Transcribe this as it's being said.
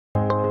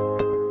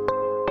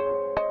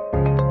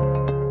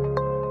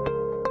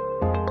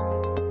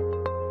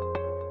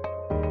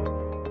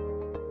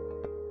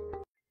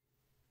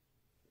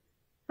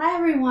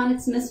everyone,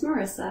 it's Miss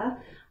Marissa.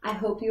 I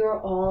hope you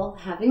are all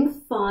having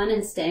fun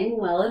and staying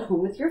well at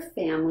home with your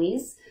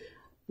families.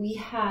 We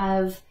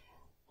have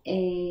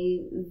a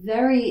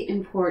very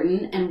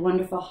important and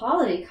wonderful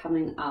holiday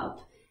coming up.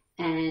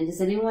 And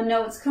does anyone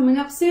know what's coming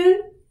up soon?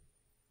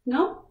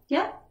 No?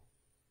 Yep.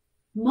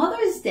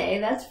 Mother's Day,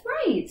 that's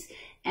right.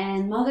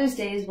 And Mother's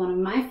Day is one of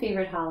my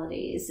favorite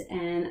holidays,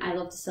 and I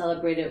love to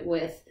celebrate it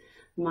with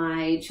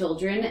my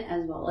children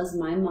as well as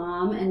my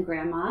mom and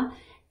grandma.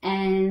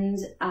 And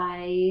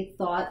I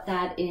thought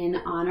that in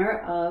honor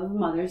of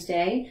Mother's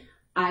Day,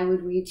 I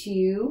would read to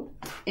you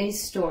a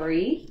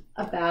story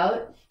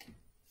about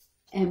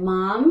a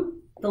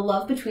mom, the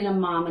love between a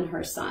mom and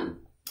her son.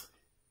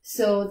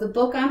 So the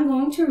book I'm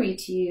going to read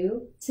to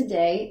you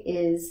today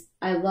is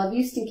I Love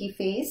You, Stinky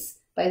Face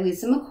by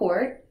Lisa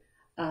McCourt.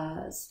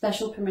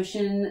 Special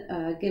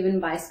permission given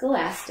by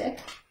Scholastic.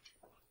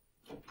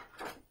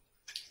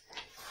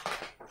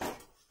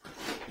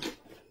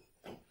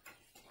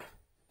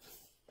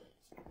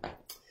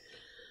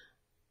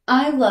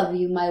 I love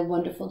you, my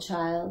wonderful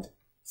child,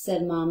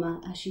 said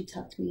Mama as she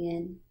tucked me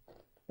in.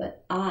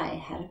 But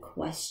I had a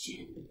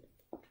question.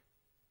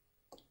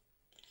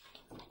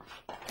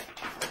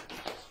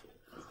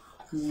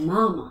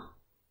 Mama,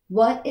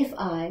 what if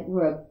I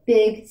were a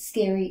big,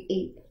 scary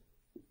ape?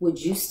 Would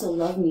you still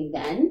love me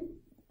then?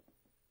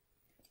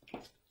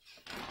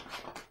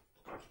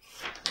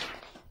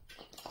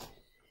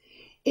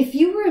 If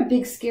you were a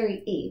big,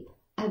 scary ape,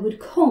 I would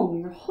comb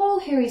your whole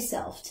hairy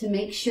self to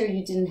make sure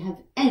you didn't have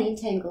any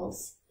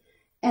tangles.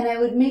 And I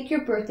would make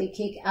your birthday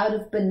cake out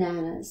of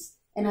bananas.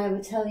 And I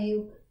would tell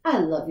you, I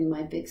love you,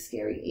 my big,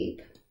 scary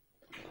ape.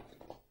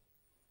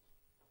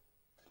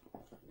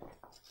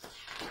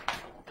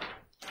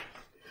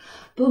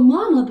 But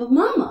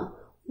Mama,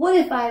 what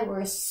if I were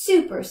a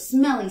super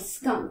smelly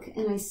skunk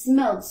and I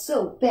smelled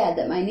so bad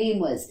that my name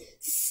was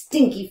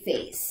Stinky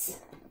Face?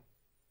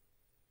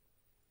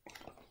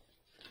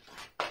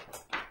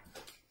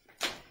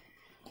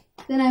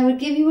 Then I would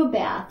give you a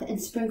bath and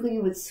sprinkle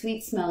you with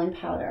sweet smelling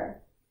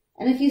powder.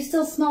 And if you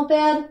still smell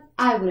bad,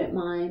 I wouldn't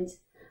mind.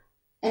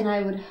 And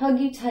I would hug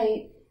you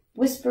tight,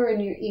 whisper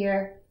in your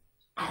ear,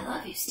 I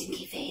love you,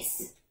 Stinky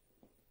Face.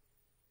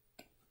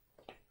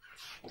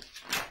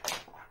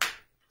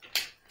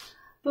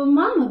 But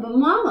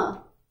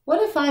Mama,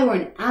 what if I were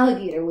an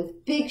alligator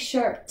with big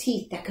sharp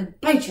teeth that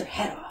could bite your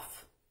head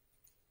off?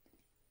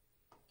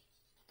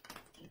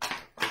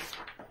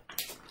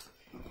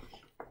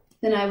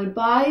 Then I would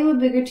buy you a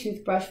bigger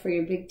toothbrush for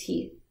your big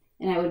teeth,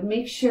 and I would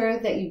make sure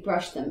that you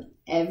brush them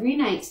every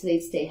night so they'd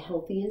stay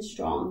healthy and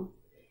strong.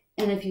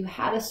 And if you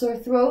had a sore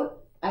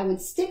throat, I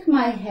would stick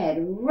my head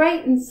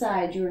right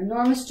inside your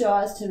enormous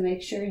jaws to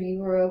make sure you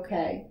were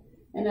okay.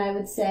 And I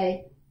would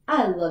say,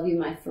 I love you,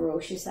 my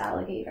ferocious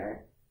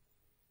alligator.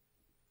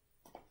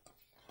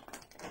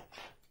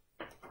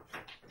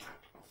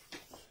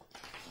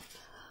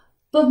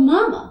 But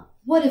Mama,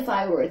 what if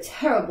I were a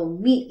terrible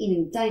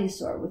meat-eating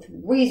dinosaur with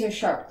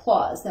razor-sharp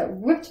claws that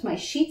ripped my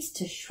sheets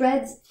to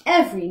shreds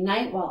every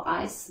night while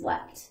I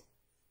slept?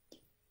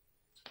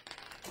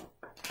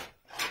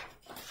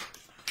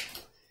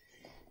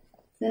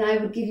 Then I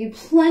would give you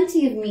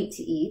plenty of meat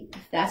to eat,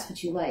 if that's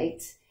what you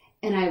liked,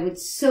 and I would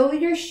sew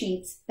your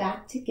sheets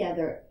back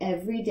together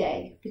every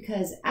day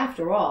because,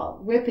 after all,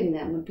 ripping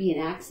them would be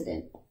an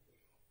accident.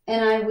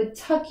 And I would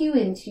tuck you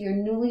into your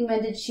newly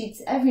mended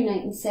sheets every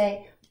night and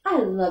say, I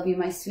love you,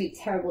 my sweet,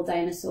 terrible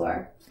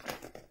dinosaur.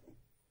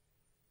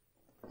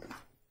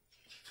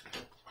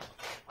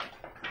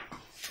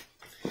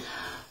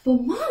 But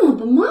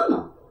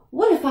Mama,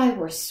 what if I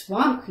were a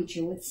swamp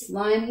creature with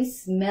slimy,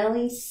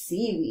 smelly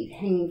seaweed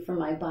hanging from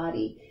my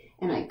body,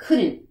 and I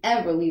couldn't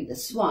ever leave the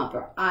swamp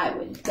or I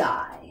would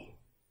die?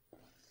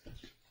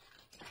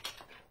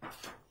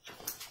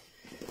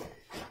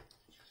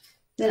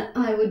 Then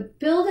I would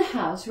build a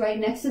house right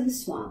next to the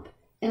swamp,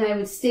 and I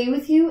would stay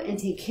with you and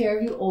take care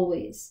of you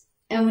always.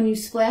 And when you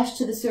splashed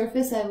to the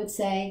surface, I would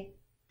say,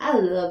 I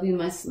love you,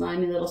 my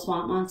slimy little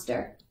swamp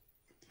monster.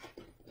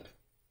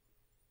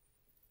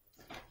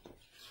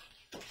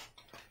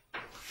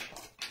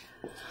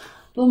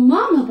 But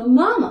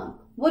Mama,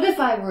 what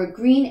if I were a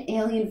green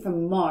alien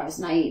from Mars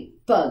and I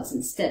ate bugs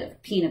instead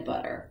of peanut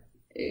butter?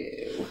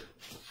 Ew.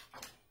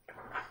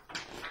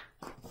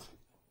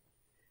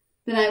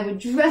 Then I would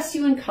dress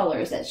you in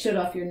colors that showed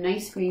off your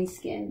nice green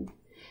skin.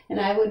 And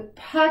I would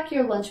pack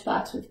your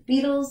lunchbox with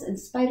beetles and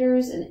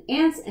spiders and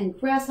ants and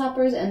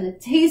grasshoppers and the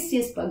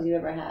tastiest bugs you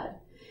ever had.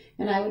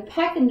 And I would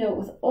pack a note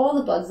with all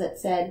the bugs that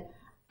said,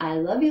 I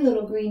love you,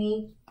 little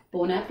greenie.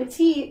 Bon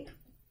appetit.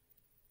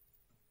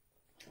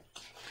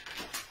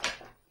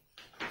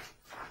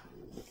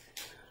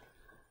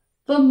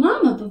 But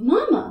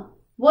Mama,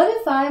 what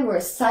if I were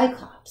a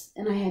cyclops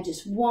and I had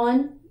just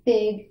one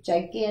big,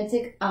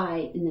 gigantic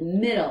eye in the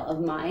middle of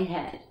my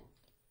head?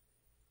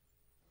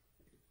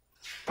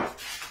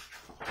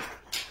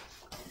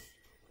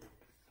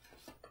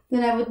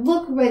 Then I would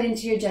look right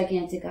into your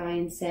gigantic eye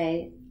and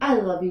say, I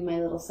love you, my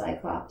little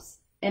Cyclops.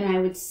 and I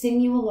would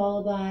sing you a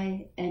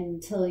lullaby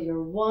until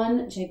your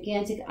one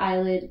gigantic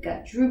eyelid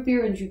got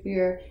droopier and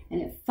droopier,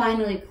 and it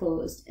finally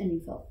closed and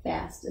you fell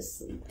fast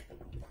asleep.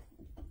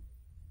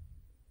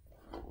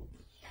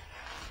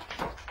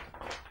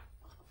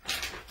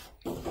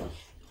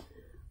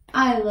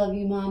 I love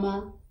you,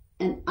 Mama,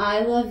 and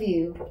I love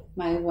you,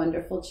 my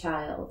wonderful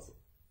child.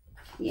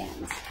 The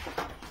end.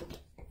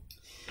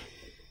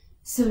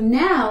 So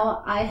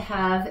now I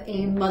have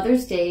a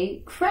Mother's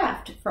Day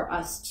craft for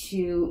us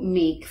to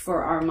make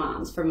for our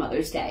moms for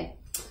Mother's Day.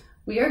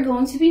 We are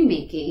going to be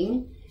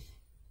making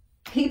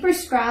paper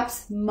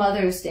scraps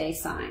Mother's Day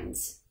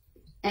signs.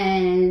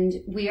 And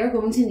we are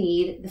going to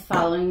need the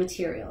following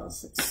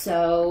materials.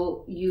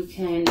 So you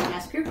can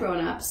ask your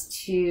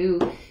grown-ups to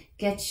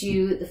get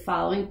you the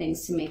following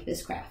things to make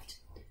this craft.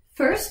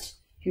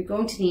 First, you're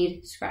going to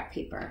need scrap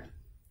paper.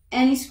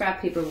 Any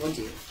scrap paper will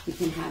do. You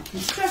can have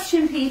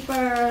construction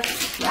paper,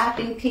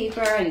 wrapping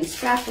paper, any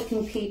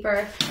scrapbooking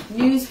paper,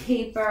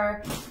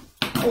 newspaper,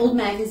 old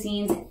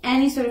magazines,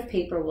 any sort of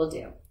paper will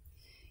do.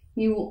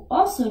 You will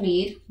also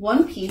need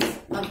one piece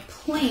of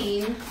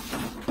plain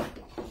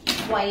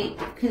white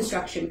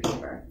construction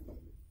paper.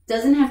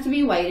 Doesn't have to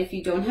be white. If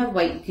you don't have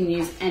white, you can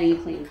use any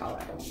plain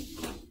color.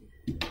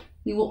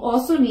 You will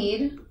also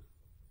need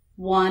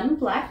one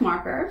black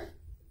marker,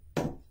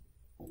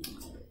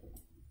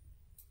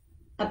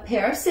 a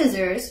pair of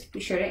scissors. Be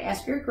sure to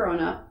ask your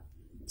grown-up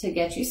to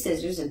get you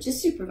scissors and to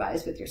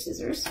supervise with your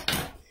scissors.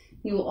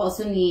 You will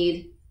also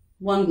need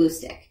one glue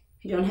stick.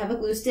 If you don't have a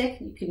glue stick,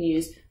 you can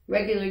use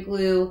regular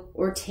glue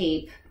or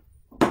tape,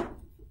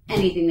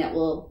 anything that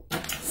will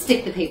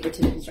stick the paper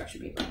to the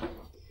construction paper.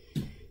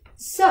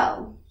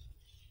 So,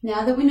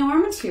 now that we know our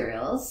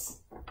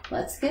materials,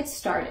 let's get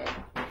started.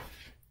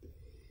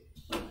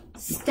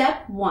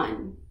 Step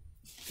 1,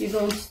 you're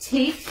going to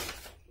take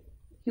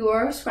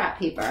your scrap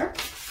paper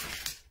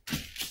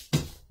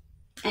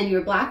and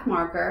your black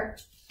marker,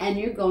 and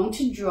you're going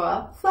to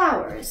draw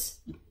flowers.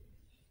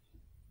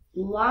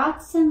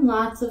 Lots and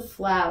lots of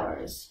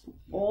flowers,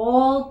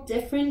 all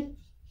different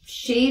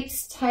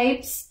shapes,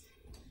 types,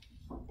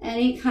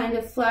 any kind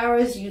of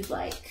flowers you'd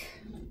like.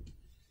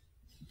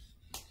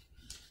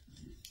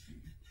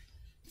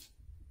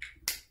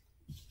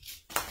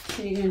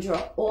 So you're going to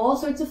draw all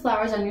sorts of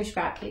flowers on your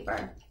scrap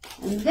paper,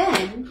 and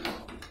then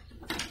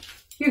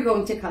you're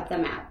going to cut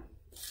them out.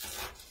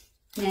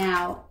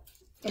 Now,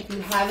 if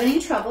you have any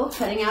trouble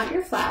cutting out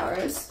your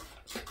flowers,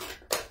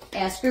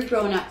 ask your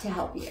grown-up to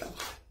help you.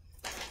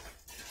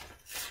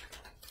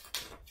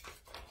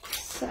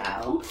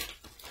 So,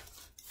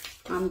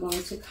 I'm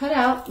going to cut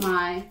out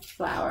my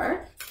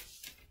flower,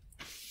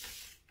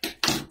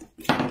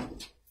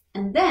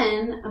 and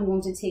then I'm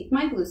going to take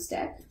my glue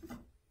stick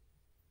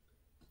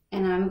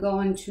and I'm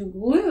going to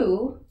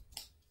glue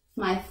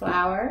my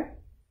flower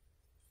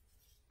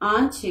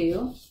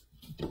onto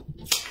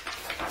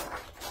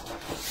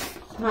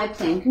my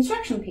plain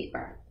construction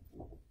paper.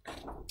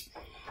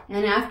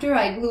 And after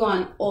I glue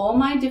on all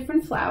my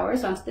different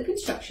flowers onto the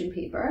construction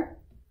paper,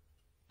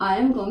 I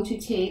am going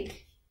to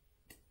take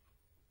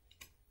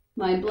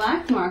my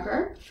black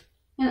marker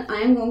and I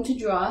am going to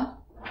draw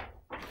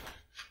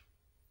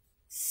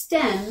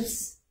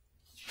stems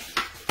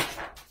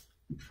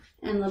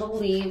and little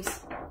leaves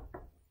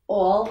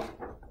all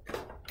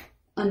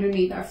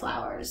underneath our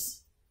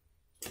flowers.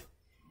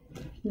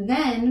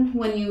 Then,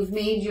 when you've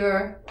made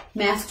your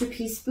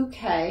masterpiece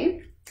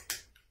bouquet,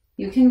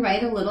 you can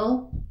write a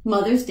little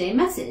Mother's Day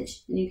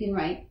message. And you can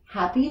write,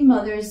 Happy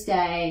Mother's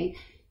Day.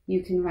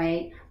 You can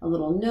write a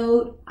little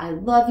note, I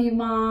love you,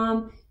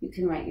 Mom. You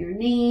can write your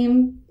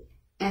name.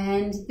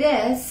 And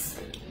this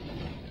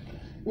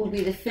will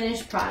be the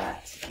finished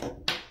product.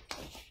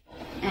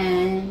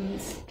 And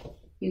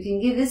you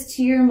can give this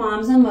to your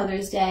moms on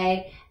Mother's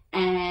Day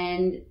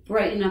and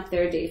brighten up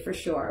their day for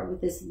sure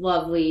with this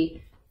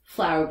lovely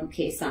flower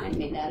bouquet sign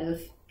made out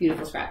of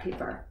beautiful scrap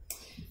paper.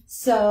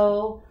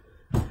 So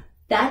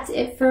that's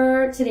it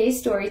for today's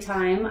story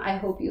time. I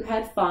hope you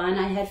had fun.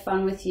 I had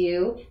fun with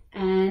you,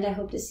 and I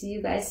hope to see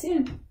you guys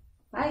soon.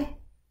 Bye.